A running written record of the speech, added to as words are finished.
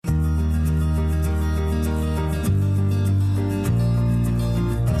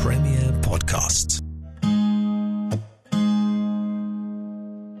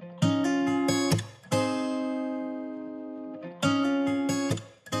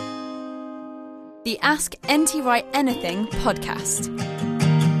The Ask NT Wright Anything podcast.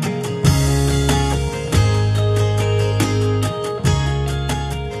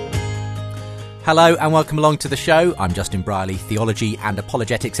 Hello and welcome along to the show. I'm Justin Brierley, Theology and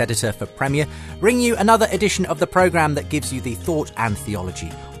Apologetics Editor for Premier, bringing you another edition of the programme that gives you the thought and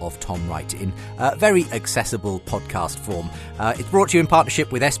theology of Tom Wright in very accessible podcast form. It's brought to you in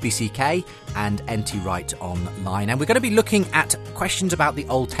partnership with SBCK and NT Wright Online, and we're going to be looking at questions about the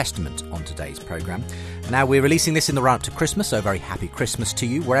Old Testament on today's programme. Now, we're releasing this in the run-up to Christmas, so a very happy Christmas to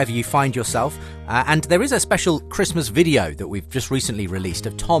you, wherever you find yourself. And there is a special Christmas video that we've just recently released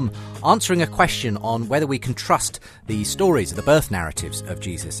of Tom answering a question on whether we can trust the stories, the birth narratives of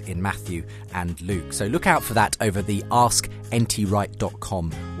Jesus in Matthew and Luke. So look out for that over the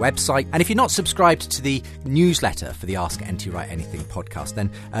AskNTWright.com website. And if you're not subscribed to the newsletter for the Ask NT Wright Anything podcast,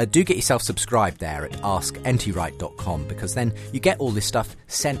 then do get yourself subscribed there at AskNTWright.com, because then you get all this stuff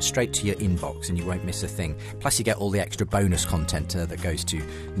sent straight to your inbox and you won't miss a thing. Plus you get all the extra bonus content that goes to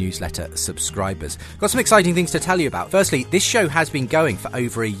newsletter subscribers. Got some exciting things to tell you about. Firstly, this show has been going for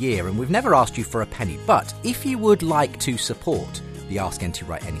over a year and we've never asked you for a penny, but if you would like to support the Ask NT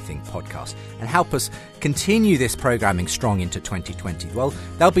Wright Anything podcast and help us continue this programming strong into 2020, well,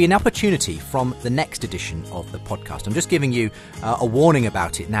 there'll be an opportunity from the next edition of the podcast. I'm just giving you a warning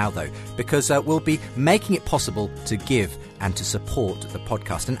about it now, though, because we'll be making it possible to give and to support the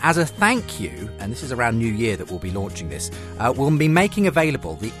podcast. And as a thank you, and this is around New Year that we'll be launching this, we'll be making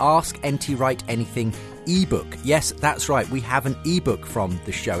available the Ask NT Wright Anything ebook. Yes, that's right, we have an ebook from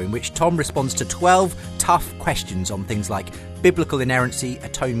the show in which Tom responds to 12 tough questions on things like biblical inerrancy,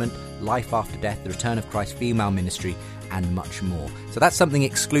 atonement, life after death, the return of Christ, female ministry, and much more. So that's something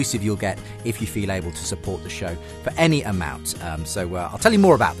exclusive you'll get if you feel able to support the show for any amount. So I'll tell you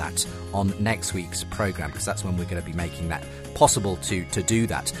more about that on next week's programme, because that's when we're going to be making that possible to do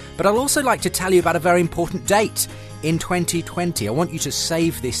that. But I'd also like to tell you about a very important date in 2020. I want you to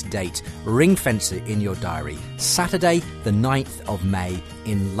save this date, ring fence it in your diary, Saturday the 9th of May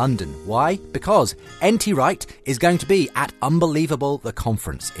in London. Why? Because NT Wright is going to be at Unbelievable the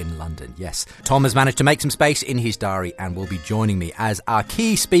Conference in London. Yes, Tom has managed to make some space in his diary and will be joining me as our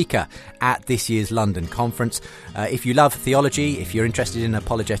key speaker at this year's London conference. If you love theology, if you're interested in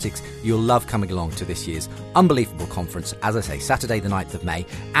apologetics, you'll love coming along to this year's Unbelievable Conference, as I say, Saturday the 9th of May.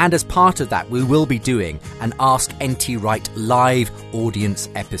 And as part of that, we will be doing an Ask NT Wright live audience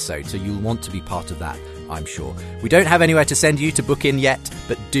episode, so you'll want to be part of that, I'm sure. We don't have anywhere to send you to book in yet,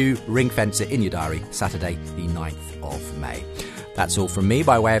 but do ring fence it in your diary, Saturday the 9th of May. That's all from me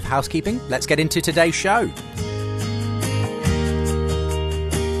by way of housekeeping. Let's get into today's show.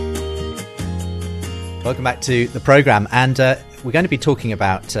 Welcome back to the programme, and we're going to be talking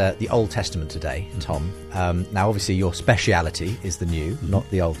about the Old Testament today, Tom. Now, obviously, your speciality is the New, not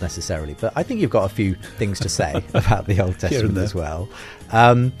the Old necessarily, but I think you've got a few things to say about the Old Testament as well.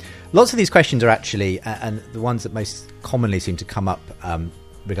 Lots of these questions are actually, and the ones that most commonly seem to come up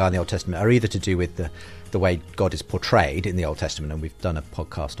regarding the Old Testament are either to do with the way God is portrayed in the Old Testament, and we've done a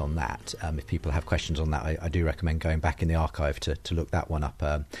podcast on that. If people have questions on that, I do recommend going back in the archive to look that one up.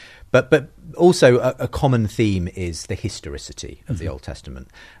 But also a common theme is the historicity of the Old Testament.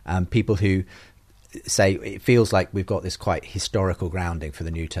 People who say it feels like we've got this quite historical grounding for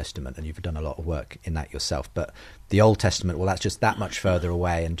the New Testament, and you've done a lot of work in that yourself. But the Old Testament, well, that's just that much further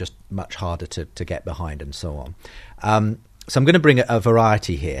away and just much harder to get behind and so on. So I'm going to bring a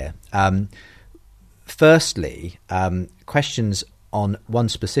variety here. Firstly, questions on one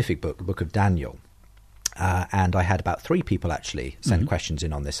specific book, the book of Daniel. And I had about 3 people actually send questions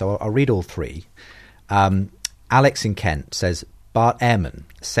in on this, so I'll read all 3. Alex in Kent says, Bart Ehrman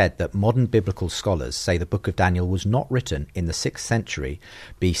said that modern biblical scholars say the book of Daniel was not written in the 6th century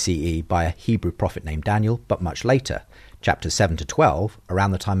BCE by a Hebrew prophet named Daniel, but much later, chapters 7 to 12,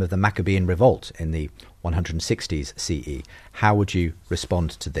 around the time of the Maccabean revolt in the 160s CE. How would you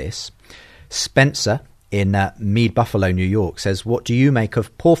respond to this? Spencer in Mead Buffalo, New York, says, what do you make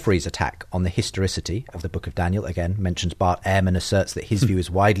of Porphyry's attack on the historicity of the Book of Daniel? Again, mentions Bart Ehrman asserts that his view is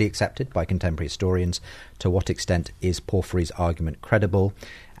widely accepted by contemporary historians. To what extent is Porphyry's argument credible?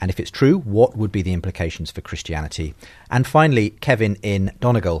 And if it's true, what would be the implications for Christianity? And finally, Kevin in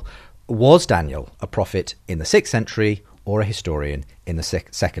Donegal, was Daniel a prophet in the 6th century or a historian in the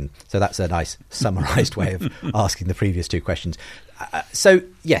 2nd? So that's a nice summarised way of asking the previous 2 questions. So,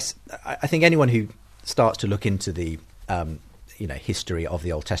 yes, I think anyone who starts to look into the history of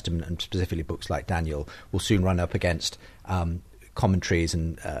the Old Testament, and specifically books like Daniel, will soon run up against commentaries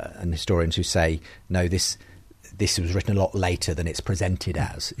and historians who say, no, this was written a lot later than it's presented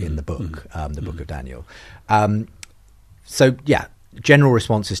as in the book, the Book of Daniel. So, yeah, general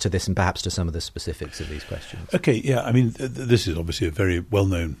responses to this and perhaps to some of the specifics of these questions. Okay, yeah, I mean, this is obviously a very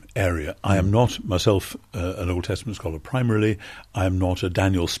well-known area. I am not myself an Old Testament scholar primarily. I am not a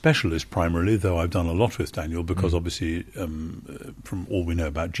Daniel specialist primarily, though I've done a lot with Daniel because obviously from all we know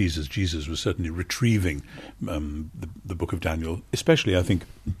about Jesus was certainly retrieving the book of Daniel, especially I think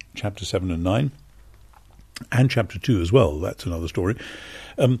chapter 7 and 9 and chapter 2 as well. That's another story.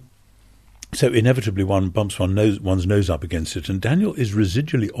 So inevitably one bumps one's nose up against it. And Daniel is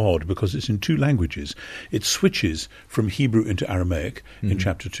residually odd because it's in two languages. It switches from Hebrew into Aramaic in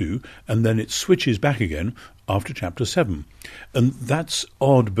chapter 2, and then it switches back again after chapter 7. And that's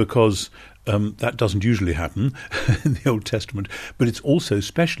odd because that doesn't usually happen in the Old Testament, but it's also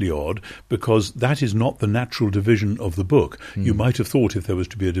especially odd because that is not the natural division of the book. You might have thought if there was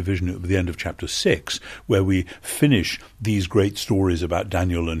to be a division at the end of chapter 6, where we finish these great stories about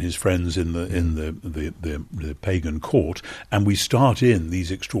Daniel and his friends in the pagan court, and we start in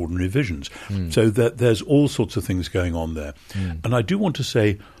these extraordinary visions. So that there's all sorts of things going on there. And I do want to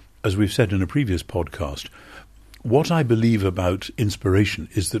say, as we've said in a previous podcast, what I believe about inspiration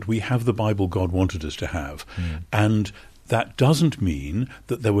is that we have the Bible God wanted us to have. And that doesn't mean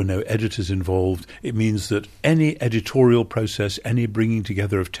that there were no editors involved. It means that any editorial process, any bringing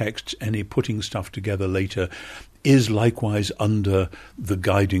together of texts, any putting stuff together later is likewise under the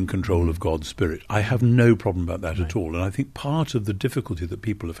guiding control of God's Spirit. I have no problem about that at all. And I think part of the difficulty that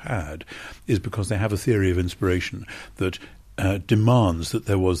people have had is because they have a theory of inspiration that demands that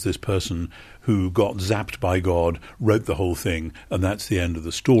there was this person who got zapped by God, wrote the whole thing, and that's the end of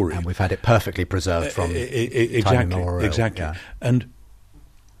the story. And we've had it perfectly preserved from time immemorial. Exactly. Yeah.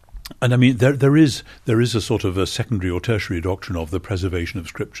 And I mean, there is a sort of a secondary or tertiary doctrine of the preservation of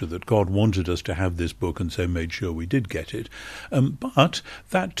Scripture, that God wanted us to have this book and so made sure we did get it. But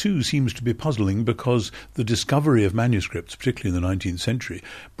that too seems to be puzzling because the discovery of manuscripts, particularly in the 19th century,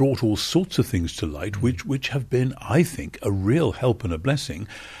 brought all sorts of things to light which have been, I think, a real help and a blessing,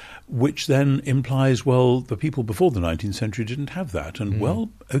 which then implies, well, the people before the 19th century didn't have that. And, well,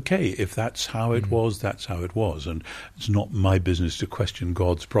 okay, if that's how it was, that's how it was. And it's not my business to question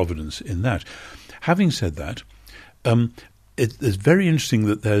God's providence in that. Having said that, it's very interesting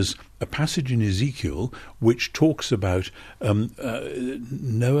that there's a passage in Ezekiel which talks about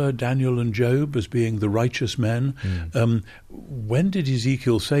Noah, Daniel, and Job as being the righteous men. When did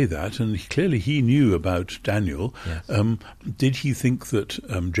Ezekiel say that? And clearly he knew about Daniel. Yes. Did he think that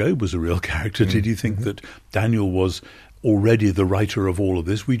Job was a real character? Did he think that Daniel was already the writer of all of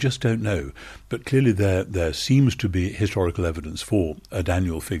this? We just don't know. But clearly there seems to be historical evidence for a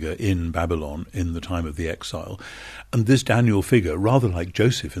Daniel figure in Babylon in the time of the exile. And this Daniel figure, rather like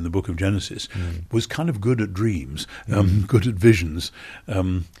Joseph in the book of Genesis, was kind of good at dreams, good at visions.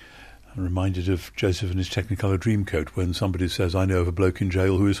 I'm reminded of Joseph and his Technicolor Dreamcoat when somebody says, I know of a bloke in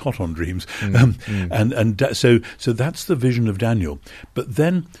jail who is hot on dreams. So that's the vision of Daniel. But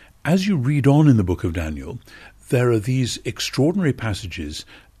then as you read on in the book of Daniel, there are these extraordinary passages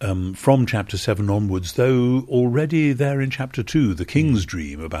from chapter 7 onwards, though already there in chapter 2, the king's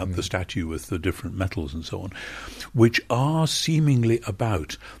dream about the statue with the different metals and so on, which are seemingly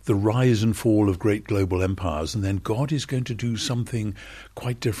about the rise and fall of great global empires, and then God is going to do something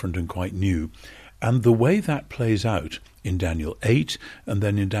quite different and quite new. And the way that plays out in Daniel 8 and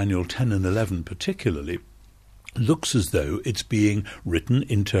then in Daniel 10 and 11 particularly looks as though it's being written,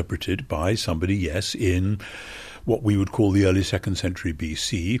 interpreted by somebody, yes, in what we would call the early 2nd century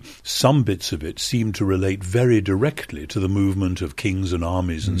BC. Some bits of it seem to relate very directly to the movement of kings and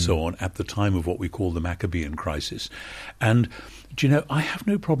armies and so on at the time of what we call the Maccabean crisis. And, do you know, I have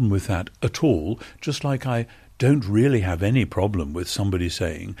no problem with that at all, just like I don't really have any problem with somebody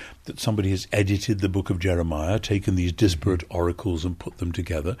saying that somebody has edited the book of Jeremiah, taken these disparate oracles and put them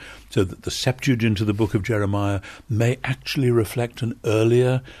together so that the Septuagint of the book of Jeremiah may actually reflect an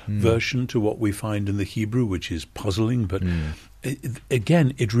earlier version to what we find in the Hebrew, which is puzzling. But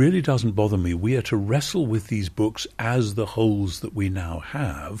again, it really doesn't bother me. We are to wrestle with these books as the wholes that we now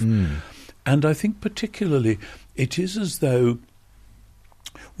have. And I think particularly it is as though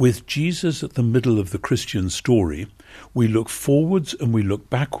with Jesus at the middle of the Christian story, we look forwards and we look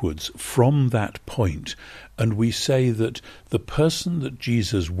backwards from that point, and we say that the person that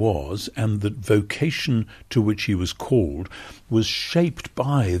Jesus was and the vocation to which he was called was shaped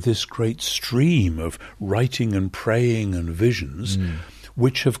by this great stream of writing and praying and visions,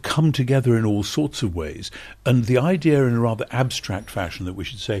 which have come together in all sorts of ways. And the idea in a rather abstract fashion that we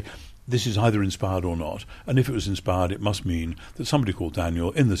should say, this is either inspired or not. And if it was inspired, it must mean that somebody called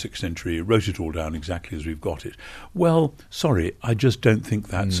Daniel in the 6th century wrote it all down exactly as we've got it. Well, sorry, I just don't think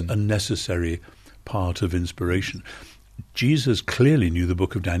that's a necessary part of inspiration. Jesus clearly knew the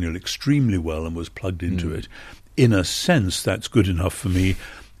book of Daniel extremely well and was plugged into it. In a sense, that's good enough for me.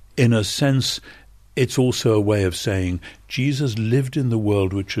 In a sense, it's also a way of saying Jesus lived in the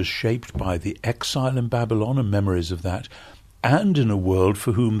world which was shaped by the exile in Babylon and memories of that, and in a world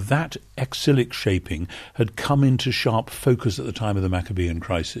for whom that exilic shaping had come into sharp focus at the time of the Maccabean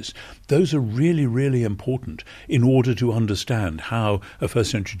crisis. Those are really, really important in order to understand how a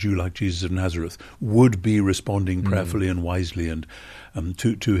first-century Jew like Jesus of Nazareth would be responding prayerfully and wisely and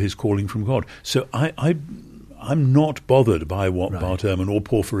to his calling from God. So I'm not bothered by what Bart Ehrman or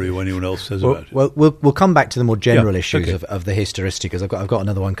Porphyry or anyone else says about it. Well, we'll come back to the more general issues of the historicity, because I've got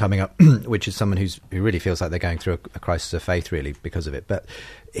another one coming up, which is someone who really feels like they're going through a crisis of faith, really, because of it. But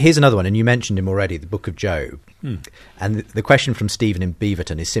here's another one, and you mentioned him already, the Book of Job. And the question from Stephen in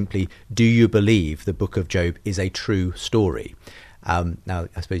Beaverton is simply, do you believe the Book of Job is a true story? Now,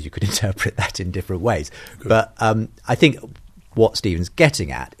 I suppose you could interpret that in different ways. Good. But I think what Stephen's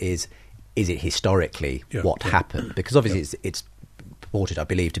getting at is it historically what happened? Because obviously it's purported, I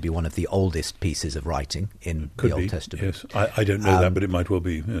believe, to be one of the oldest pieces of writing in the Old Testament. Yes, I don't know that, but it might well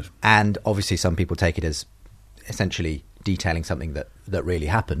be, yes. And obviously some people take it as essentially detailing something that really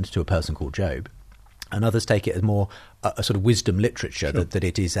happened to a person called Job. And others take it as more a sort of wisdom literature, that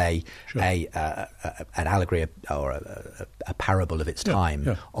it is an allegory or a parable of its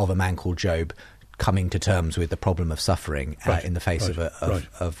time of a man called Job coming to terms with the problem of suffering in the face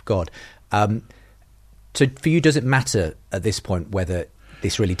of God. So for you, does it matter at this point whether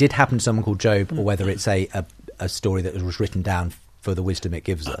this really did happen to someone called Job or whether it's a story that was written down for the wisdom it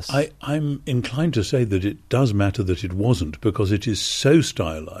gives us? I'm inclined to say that it does matter that it wasn't, because it is so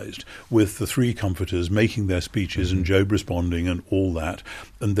stylized, with the three comforters making their speeches and Job responding and all that,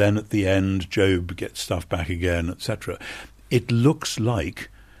 and then at the end Job gets stuff back again, etc. It looks like,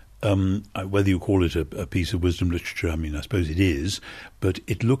 whether you call it a piece of wisdom literature, I mean, I suppose it is, but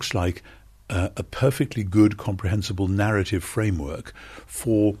it looks like a perfectly good, comprehensible narrative framework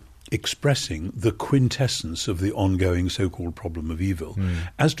for expressing the quintessence of the ongoing so-called problem of evil.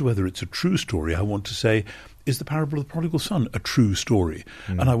 As to whether it's a true story, I want to say, is the parable of the prodigal son a true story?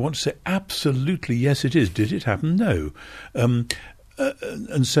 And I want to say, absolutely, yes, it is. Did it happen? No.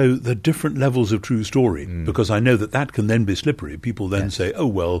 And so there are different levels of true story, because I know that can then be slippery. People then say, oh,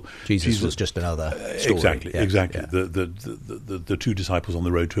 well, Jesus was just another story. Exactly. The two disciples on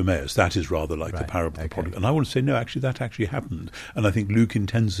the road to Emmaus, that is rather like the parable of the prodigal. And I want to say, no, actually, that actually happened. And I think Luke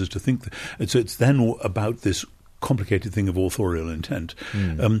intends us to think that. And so it's then about this complicated thing of authorial intent.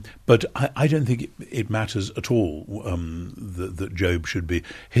 But I don't think it matters at all that Job should be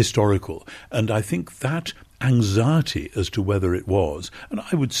historical. And I think that anxiety as to whether it was, and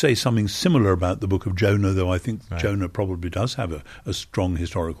I would say something similar about the book of Jonah, though I think Jonah probably does have a strong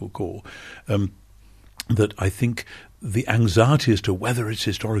historical core, that I think the anxiety as to whether it's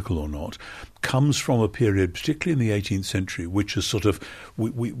historical or not comes from a period, particularly in the 18th century, which is sort of,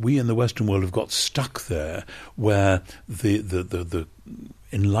 we in the Western world have got stuck there, where the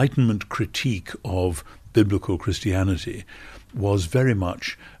Enlightenment critique of biblical Christianity was very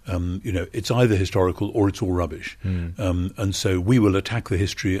much, it's either historical or it's all rubbish. And so we will attack the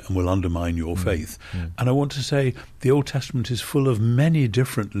history and we'll undermine your faith. And I want to say the Old Testament is full of many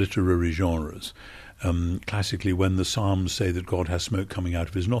different literary genres. Classically, when the Psalms say that God has smoke coming out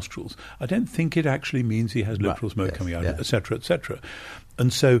of his nostrils, I don't think it actually means he has literal smoke coming out, etc., etc.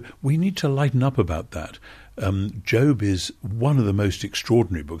 And so we need to lighten up about that. Job is one of the most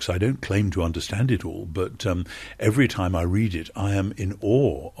extraordinary books. I don't claim to understand it all, but every time I read it, I am in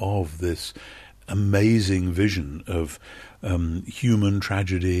awe of this amazing vision of human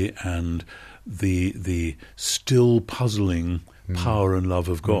tragedy and the still puzzling power and love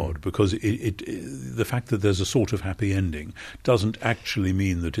of God, because the fact that there's a sort of happy ending doesn't actually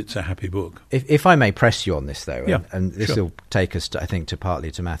mean that it's a happy book. If I may press you on this, though, and this will take us, I think,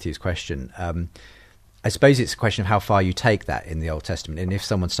 partly to Matthew's question. I suppose it's a question of how far you take that in the Old Testament. And if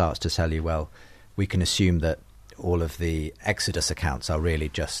someone starts to tell you, well, we can assume that all of the Exodus accounts are really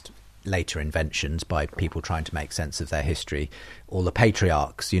just later inventions by people trying to make sense of their history, all the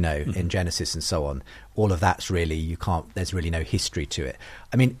patriarchs, in Genesis and so on, all of that's really, there's really no history to it.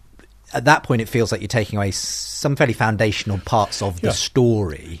 I mean, at that point, it feels like you're taking away some fairly foundational parts of the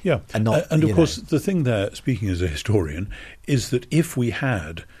story. And not, and of course, the thing there, speaking as a historian, is that if we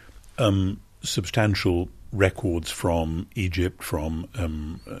had substantial records from Egypt,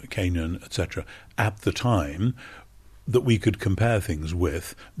 from Canaan, etc., at the time that we could compare things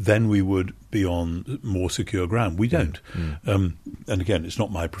with, then we would be on more secure ground. We don't. And again, it's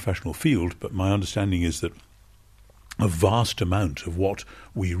not my professional field, but my understanding is that a vast amount of what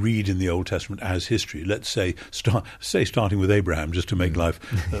we read in the Old Testament as history. Let's say starting with Abraham, just to make life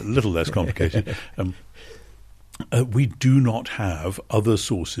a little less complicated. We do not have other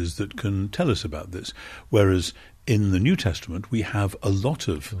sources that can tell us about this, whereas in the New Testament we have a lot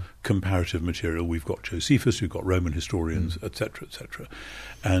of comparative material. We've got Josephus, we've got Roman historians, etc., etc.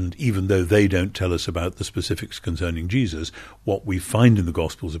 And even though they don't tell us about the specifics concerning Jesus, what we find in the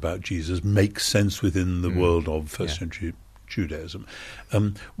Gospels about Jesus makes sense within the world of first century Judaism.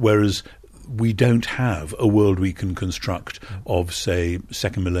 Whereas we don't have a world we can construct of, say,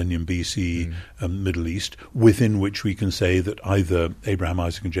 2nd millennium BC Middle East, within which we can say that either Abraham,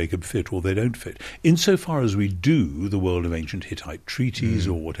 Isaac and Jacob fit or they don't fit. Insofar as we do the world of ancient Hittite treaties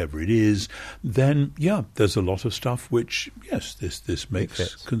or whatever it is, then, there's a lot of stuff which, yes, this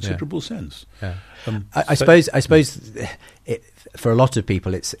makes considerable sense. Yeah. I suppose for a lot of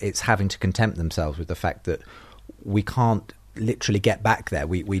people it's having to content themselves with the fact that we can't literally get back there.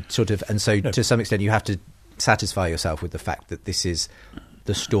 We sort of, and so to some extent you have to satisfy yourself with the fact that this is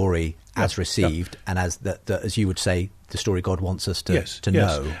the story as received and as that as you would say, the story God wants us to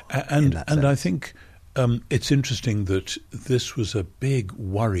know. And I think it's interesting that this was a big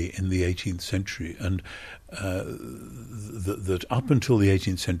worry in the 18th century, and that up until the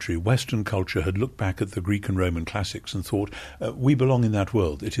 18th century, Western culture had looked back at the Greek and Roman classics and thought, we belong in that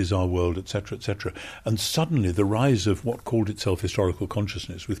world, it is our world, etc., etc. And suddenly the rise of what called itself historical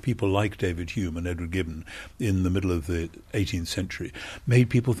consciousness, with people like David Hume and Edward Gibbon in the middle of the 18th century, made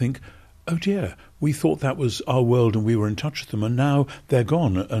people think, oh dear, we thought that was our world and we were in touch with them, and now they're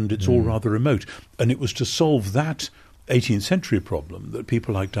gone and it's all rather remote. And it was to solve that 18th century problem that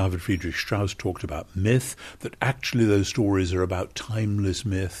people like David Friedrich Strauss talked about myth, that actually those stories are about timeless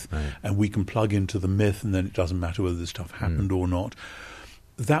myth, and we can plug into the myth and then it doesn't matter whether this stuff happened or not.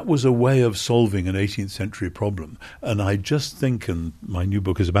 That was a way of solving an 18th century problem. And I just think, and my new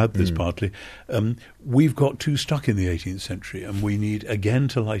book is about this partly, we've got too stuck in the 18th century and we need again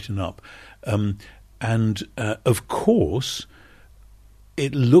to lighten up. Of course,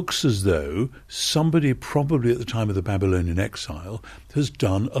 it looks as though somebody probably at the time of the Babylonian exile has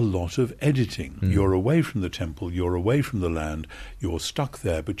done a lot of editing. You're away from the temple, you're away from the land, you're stuck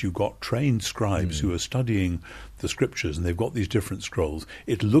there, but you've got trained scribes who are studying the scriptures and they've got these different scrolls.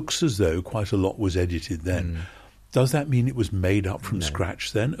 It looks as though quite a lot was edited then. Does that mean it was made up from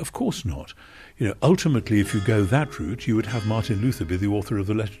scratch then? Of course not. Ultimately, if you go that route, you would have Martin Luther be the author of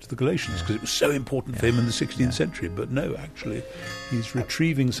the letter to the Galatians, because it was so important for him in the 16th century. But no, actually, he's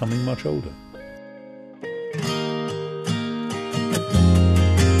retrieving something much older.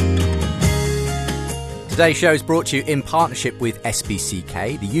 Today's show is brought to you in partnership with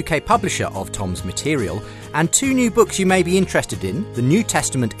SPCK, the UK publisher of Tom's material, and two new books you may be interested in: The New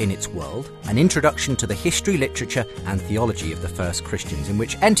Testament in Its World, An Introduction to the History, Literature and Theology of the First Christians, in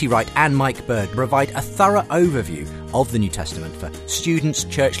which N.T. Wright and Mike Bird provide a thorough overview of the New Testament for students,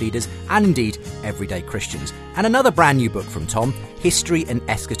 church leaders and indeed everyday Christians. And another brand new book from Tom, History and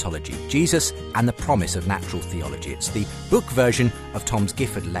Eschatology, Jesus and the Promise of Natural Theology. It's the book version of Tom's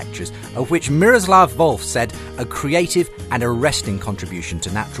Gifford Lectures, of which Miroslav Volf said a creative and arresting contribution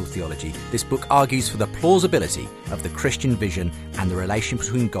to natural theology. This book argues for the plausibility of the Christian vision and the relation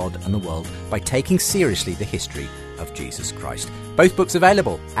between God and the world by taking seriously the history of Jesus Christ. Both books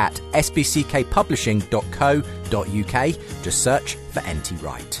available at spckpublishing.co.uk. Just search for N.T.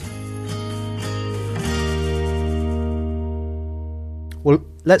 Wright. Well,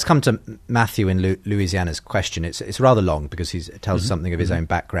 let's come to Matthew in Louisiana's question. It's rather long because it tells something of his own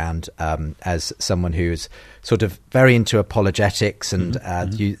background as someone who is sort of very into apologetics and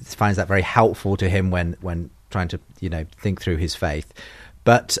finds that very helpful to him when trying to think through his faith.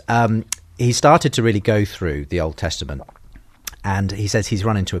 But he started to really go through the Old Testament, and he says he's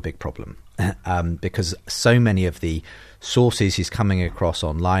run into a big problem because so many of the sources he's coming across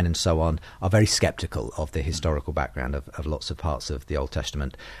online and so on are very sceptical of the historical background of lots of parts of the Old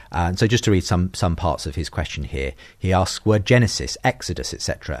Testament. And so just to read some parts of his question here, he asks, were Genesis, Exodus,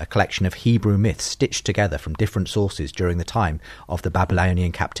 etc., a collection of Hebrew myths stitched together from different sources during the time of the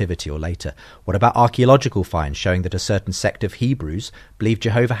Babylonian captivity or later? What about archaeological finds showing that a certain sect of Hebrews believed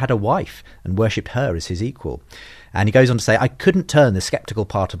Jehovah had a wife and worshipped her as his equal? And he goes on to say, I couldn't turn the sceptical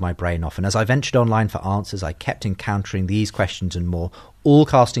part of my brain off, and as I ventured online for answers, I kept encountering these questions and more, all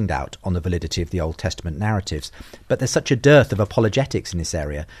casting doubt on the validity of the Old Testament narratives. But there's such a dearth of apologetics in this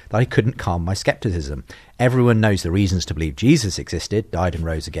area that I couldn't calm my scepticism. Everyone knows the reasons to believe Jesus existed, died and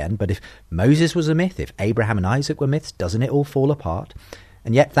rose again, but if Moses was a myth, if Abraham and Isaac were myths, doesn't it all fall apart?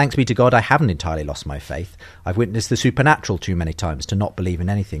 And yet, thanks be to God, I haven't entirely lost my faith. I've witnessed the supernatural too many times to not believe in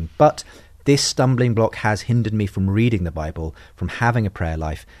anything. But This stumbling block has hindered me from reading the Bible, from having a prayer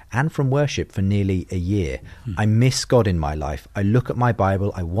life, and from worship for nearly a year. I miss God in my life. I look at my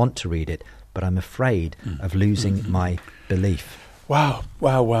Bible, I want to read it, but I'm afraid of losing my belief. Wow.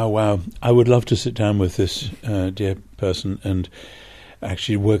 I would love to sit down with this dear person and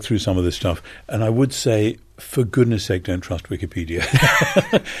actually work through some of this stuff. And I would say, for goodness sake, don't trust Wikipedia.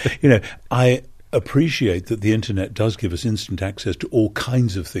 I appreciate that the internet does give us instant access to all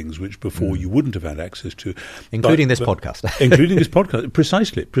kinds of things which before you wouldn't have had access to. Including this podcast. Including this podcast.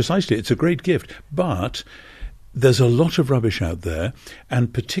 Precisely. It's a great gift. But there's a lot of rubbish out there,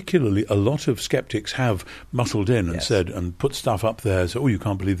 and particularly a lot of skeptics have muscled in and said and put stuff up there, so, you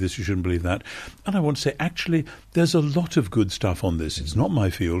can't believe this, you shouldn't believe that. And I want to say, actually, there's a lot of good stuff on this. It's not my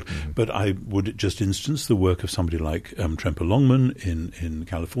field, but I would just instance the work of somebody like Tremper Longman in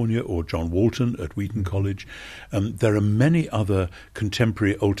California, or John Walton at Wheaton College. There are many other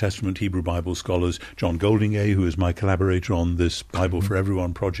contemporary Old Testament Hebrew Bible scholars, John Goldingay, who is my collaborator on this Bible for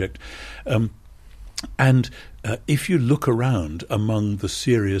Everyone project. And if you look around among the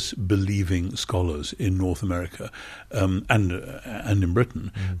serious believing scholars in North America and in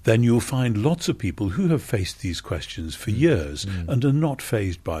Britain, then you'll find lots of people who have faced these questions for years and are not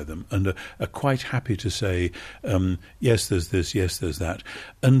fazed by them, and are quite happy to say, yes, there's this, yes, there's that.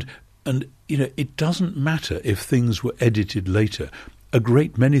 And it doesn't matter if things were edited later. A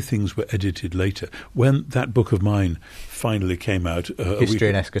great many things were edited later. When that book of mine finally came out History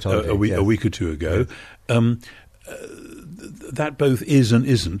and Eschatology, a week or two ago, that both is and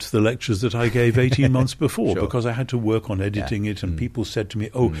isn't the lectures that I gave 18 months before, because I had to work on editing it, and people said to me,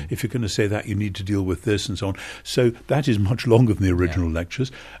 if you're going to say that, you need to deal with this, and so on. So that is much longer than the original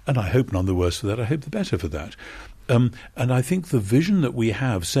lectures, and I hope none the worse for that. I hope the better for that. And I think the vision that we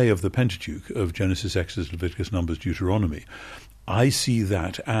have, say, of the Pentateuch, of Genesis, Exodus, Leviticus, Numbers, Deuteronomy, I see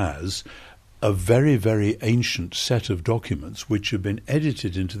that as a very, very ancient set of documents which have been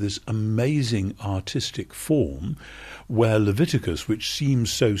edited into this amazing artistic form, where Leviticus, which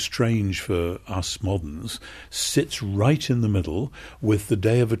seems so strange for us moderns, sits right in the middle, with the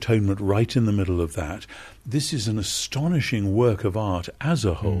Day of Atonement right in the middle of that. This is an astonishing work of art as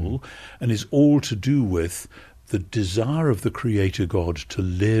a whole, and is all to do with the desire of the Creator God to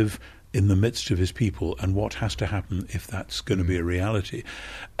live in the midst of his people, and what has to happen if that's going to be a reality.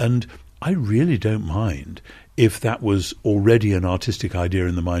 And I really don't mind if that was already an artistic idea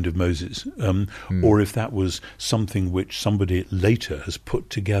in the mind of Moses, or if that was something which somebody later has put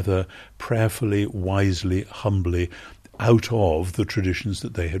together prayerfully, wisely, humbly, out of the traditions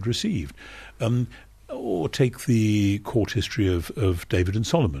that they had received. Or take the court history of David and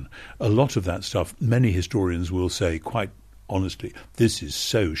Solomon. A lot of that stuff, many historians will say quite honestly, this is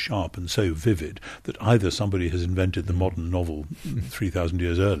so sharp and so vivid that either somebody has invented the modern novel 3,000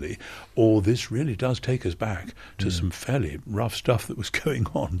 years early, or this really does take us back to some fairly rough stuff that was going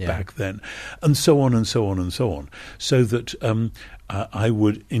on back then, and so on and so on and so on. So that I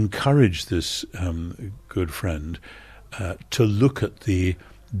would encourage this good friend to look at the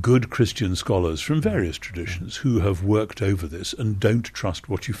good Christian scholars from various traditions who have worked over this, and don't trust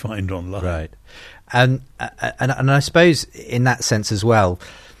what you find online. Right. And I suppose in that sense as well,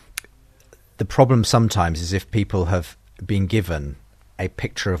 the problem sometimes is if people have been given a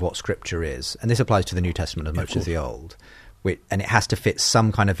picture of what Scripture is, and this applies to the New Testament as much as the Old, and it has to fit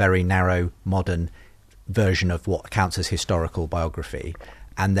some kind of very narrow, modern version of what counts as historical biography,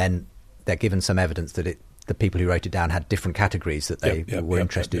 and then they're given some evidence that the people who wrote it down had different categories that they were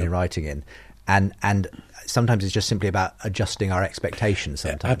interested in writing in. And sometimes it's just simply about adjusting our expectations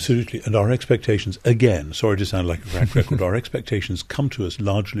sometimes. Absolutely. And our expectations, again, sorry to sound like a cracked record, our expectations come to us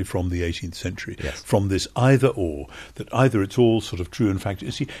largely from the 18th century, from this either or, that either it's all sort of true and fact.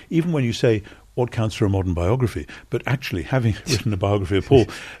 You see, even when you say what counts for a modern biography, but actually having written a biography of Paul,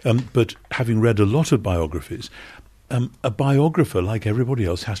 but having read a lot of biographies, a biographer, like everybody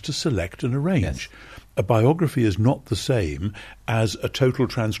else, has to select and arrange. Yes. A biography is not the same as a total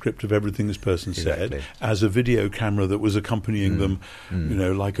transcript of everything this person said, as a video camera that was accompanying them,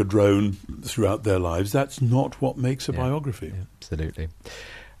 like a drone throughout their lives. That's not what makes a biography. Yeah, absolutely.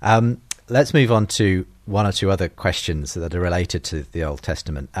 Let's move on to one or two other questions that are related to the Old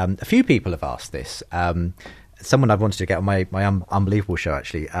Testament. A few people have asked this. Someone I've wanted to get on my Unbelievable show,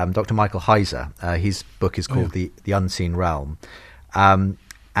 actually, Dr. Michael Heiser. His book is called The Unseen Realm.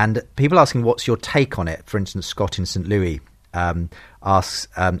 And people asking, what's your take on it? For instance, Scott in St. Louis asks,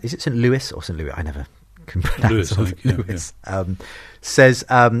 is it St. Louis or St. Louis? I never can pronounce Louis. says,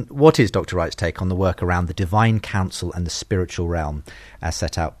 what is Dr. Wright's take on the work around the divine counsel and the spiritual realm as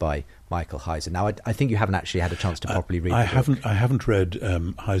set out by Michael Heiser? Now, I think you haven't actually had a chance to properly read the book. I haven't read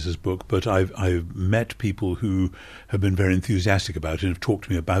Heiser's book, but I've met people who have been very enthusiastic about it and have talked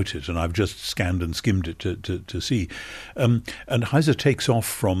to me about it, and I've just scanned and skimmed it to see. And Heiser takes off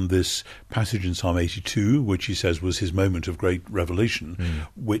from this passage in Psalm 82, which he says was his moment of great revelation,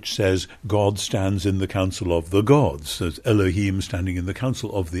 which says, God stands in the council of the gods. So it's Elohim standing in the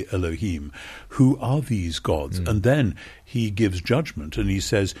council of the Elohim. Who are these gods? And then he gives judgment, and he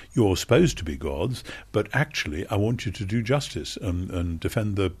says, you're supposed to be gods, but actually I want you to do justice and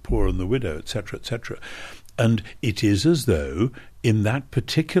defend the poor and the widow, etc., etc. And it is as though, in that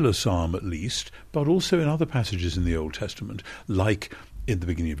particular psalm at least, but also in other passages in the Old Testament, like in the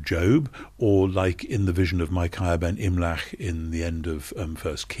beginning of Job, or like in the vision of Micaiah ben Imlach in the end of 1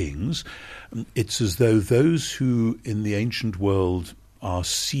 Kings, it's as though those who in the ancient world are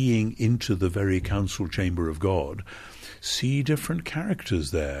seeing into the very council chamber of God see different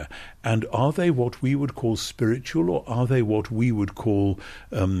characters there. And are they what we would call spiritual, or are they what we would call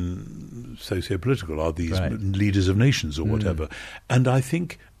socio-political? Are these leaders of nations or whatever? And I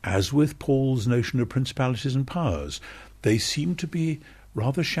think, as with Paul's notion of principalities and powers, they seem to be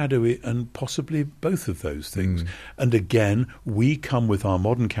rather shadowy and possibly both of those things. And again, we come with our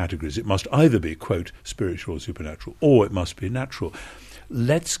modern categories. It must either be, quote, spiritual or supernatural, or it must be natural.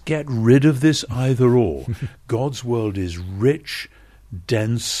 Let's get rid of this either or. God's world is rich,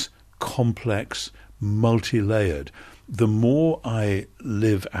 dense, complex, multi-layered. The more I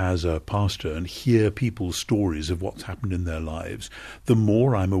live as a pastor and hear people's stories of what's happened in their lives, the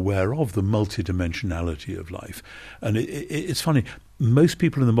more I'm aware of the multidimensionality of life. And it's funny, most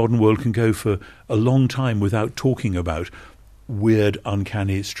people in the modern world can go for a long time without talking about weird,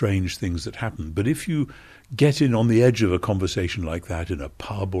 uncanny, strange things that happen. But if you get in on the edge of a conversation like that in a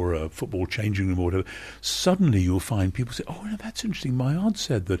pub or a football changing room or whatever, suddenly you'll find people say, oh, no, that's interesting. My aunt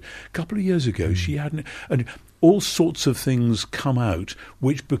said that a couple of years ago she hadn't... And all sorts of things come out,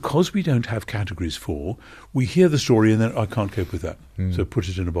 which because we don't have categories for, we hear the story and then, I can't cope with that, so put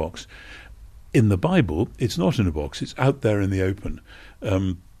it in a box. In the Bible, it's not in a box. It's out there in the open.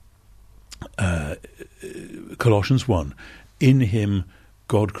 Colossians 1, in him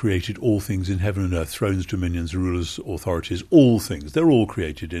God created all things in heaven and earth, thrones, dominions, rulers, authorities, all things. They're all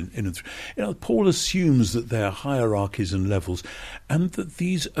created in and through. You know, Paul assumes that there are hierarchies and levels, and that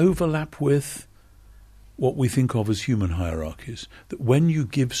these overlap with what we think of as human hierarchies. That when you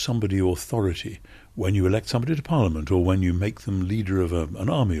give somebody authority, when you elect somebody to Parliament, or when you make them leader of an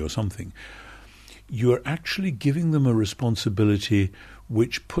army or something, you are actually giving them a responsibility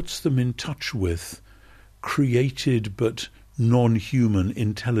which puts them in touch with created but non-human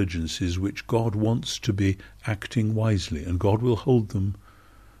intelligences which God wants to be acting wisely, and God will hold them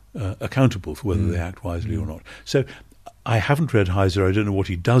accountable for whether they act wisely or not. So I haven't read Heiser. I don't know what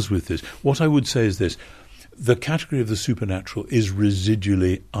he does with this. What I would say is this. The category of the supernatural is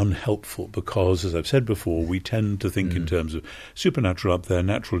residually unhelpful because, as I've said before, we tend to think in terms of supernatural up there,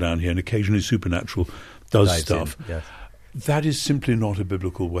 natural down here, and occasionally supernatural does stuff. Yes. That is simply not a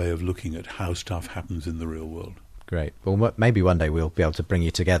biblical way of looking at how stuff happens in the real world. Great. Well, maybe one day we'll be able to bring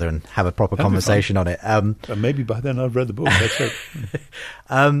you together and have a proper conversation on it. And maybe by then I've read the book. That's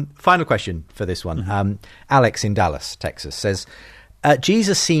right. Final question for this one. Alex in Dallas, Texas, says,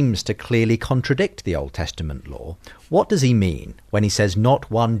 Jesus seems to clearly contradict the Old Testament law. What does he mean when he says not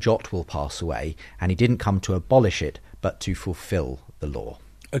one jot will pass away, and he didn't come to abolish it, but to fulfill the law?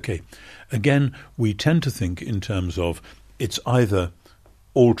 Okay. Again, we tend to think in terms of it's either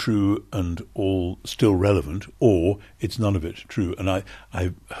all true and all still relevant, or it's none of it true. And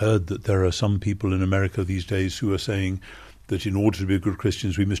I've heard that there are some people in America these days who are saying that in order to be good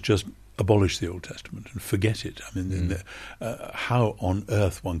Christians, we must just abolish the Old Testament and forget it. I mean, how on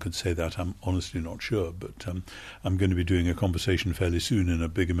earth one could say that, I'm honestly not sure. But I'm going to be doing a conversation fairly soon in a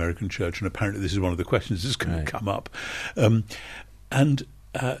big American church, and apparently this is one of the questions that's going to come up.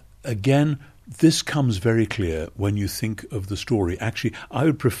 Again, this comes very clear when you think of the story. Actually, I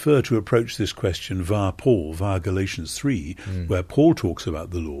would prefer to approach this question via Paul, via Galatians 3, where Paul talks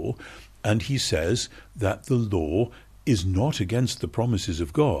about the law, and he says that the law is not against the promises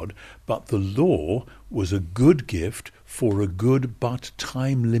of God, but the law was a good gift for a good but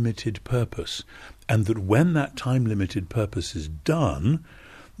time-limited purpose, and that when that time-limited purpose is done,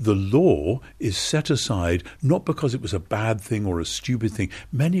 the law is set aside not because it was a bad thing or a stupid thing.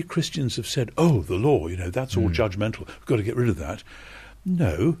 Many Christians have said, oh, the law, that's all judgmental. We've got to get rid of that.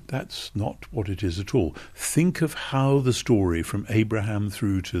 No, that's not what it is at all. Think of how the story from Abraham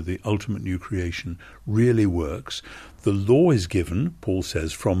through to the ultimate new creation really works. The law is given, Paul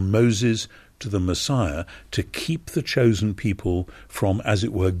says, from Moses to the Messiah to keep the chosen people from, as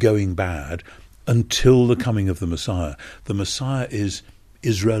it were, going bad until the coming of the Messiah. The Messiah is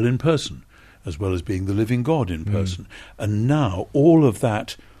Israel in person, as well as being the living God in person. And now all of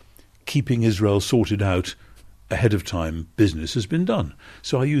that keeping Israel sorted out ahead of time business has been done.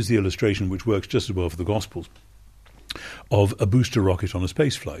 So I use the illustration which works just as well for the Gospels of a booster rocket on a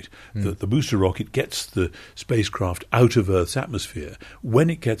space flight. The booster rocket gets the spacecraft out of Earth's atmosphere. When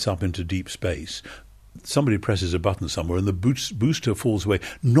it gets up into deep space, somebody presses a button somewhere and the booster falls away,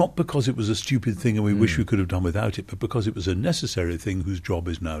 not because it was a stupid thing and we wish we could have done without it, but because it was a necessary thing whose job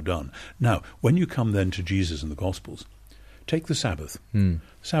is now done. Now, when you come then to Jesus and the Gospels, take the Sabbath.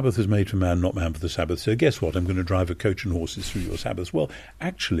 Sabbath is made for man, not man for the Sabbath. So guess what? I'm going to drive a coach and horses through your Sabbaths. Well,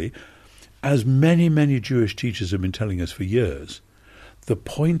 actually, as many, many Jewish teachers have been telling us for years, the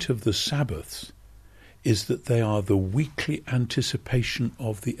point of the Sabbaths is that they are the weekly anticipation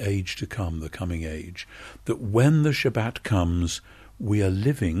of the age to come, the coming age. That when the Shabbat comes, we are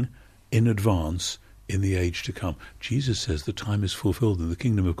living in advance in the age to come. Jesus says the time is fulfilled and the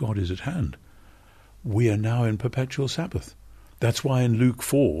kingdom of God is at hand. We are now in perpetual Sabbath. That's why in Luke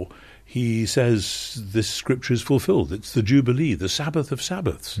 4 he says this scripture is fulfilled. It's the Jubilee, the Sabbath of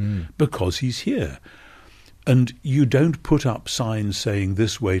Sabbaths, because he's here. And you don't put up signs saying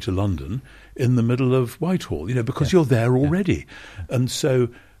this way to London in the middle of Whitehall, because you're there already. And so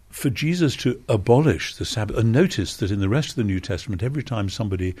for Jesus to abolish the Sabbath, and notice that in the rest of the New Testament, every time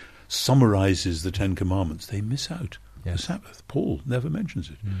somebody summarizes the Ten Commandments, they miss out the Sabbath. Paul never mentions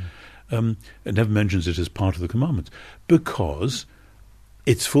it. It never mentions it as part of the commandments because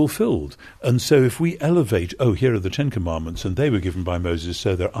it's fulfilled. And so if we elevate, here are the Ten Commandments and they were given by Moses,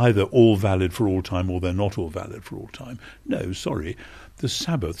 so they're either all valid for all time or they're not all valid for all time. No, sorry. The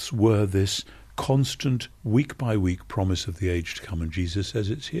Sabbaths were this constant, week-by-week promise of the age to come, and Jesus says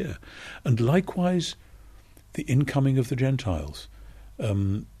it's here. And likewise, the incoming of the Gentiles.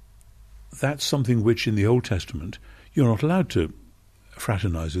 That's something which in the Old Testament you're not allowed to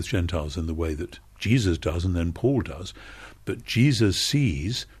fraternize with Gentiles in the way that Jesus does and then Paul does. But Jesus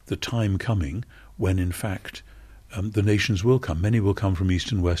sees the time coming when, in fact, the nations will come. Many will come from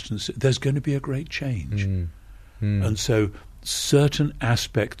east and west. And there's going to be a great change. And so certain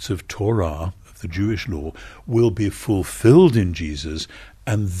aspects of Torah, of the Jewish law, will be fulfilled in Jesus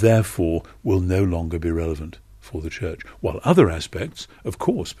and therefore will no longer be relevant for the church. While other aspects, of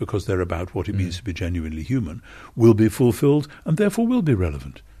course, because they're about what it means to be genuinely human, will be fulfilled and therefore will be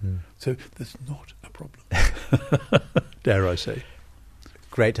relevant. So there's not a problem, dare I say.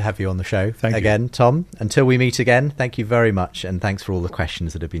 Great to have you on the show Thank again, you. Tom. Until we meet again, thank you very much, and thanks for all the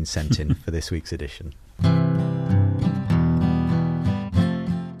questions that have been sent in for this week's edition.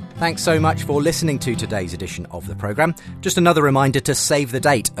 Thanks so much for listening to today's edition of the programme. Just another reminder to save the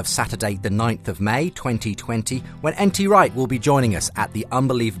date of Saturday the 9th of May 2020 when N.T. Wright will be joining us at the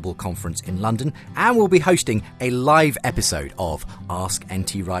Unbelievable Conference in London, and we'll be hosting a live episode of Ask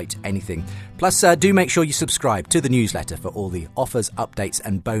N.T. Wright Anything. Plus, do make sure you subscribe to the newsletter for all the offers, updates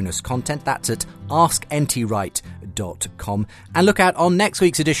and bonus content. That's at askntwright.com. And look out on next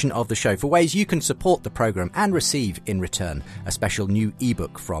week's edition of the show for ways you can support the programme and receive in return a special new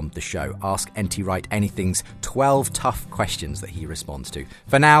ebook from the show, Ask N.T. Wright Anything's 12 tough questions that he responds to.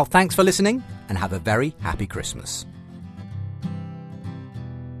 For now, thanks for listening and have a very happy Christmas.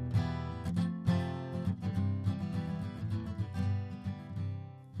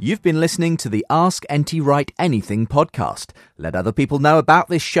 You've been listening to the Ask N.T. Wright Anything podcast. Let other people know about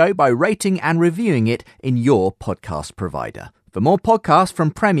this show by rating and reviewing it in your podcast provider. For more podcasts from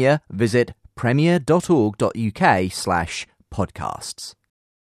Premier, visit premier.org.uk/podcasts.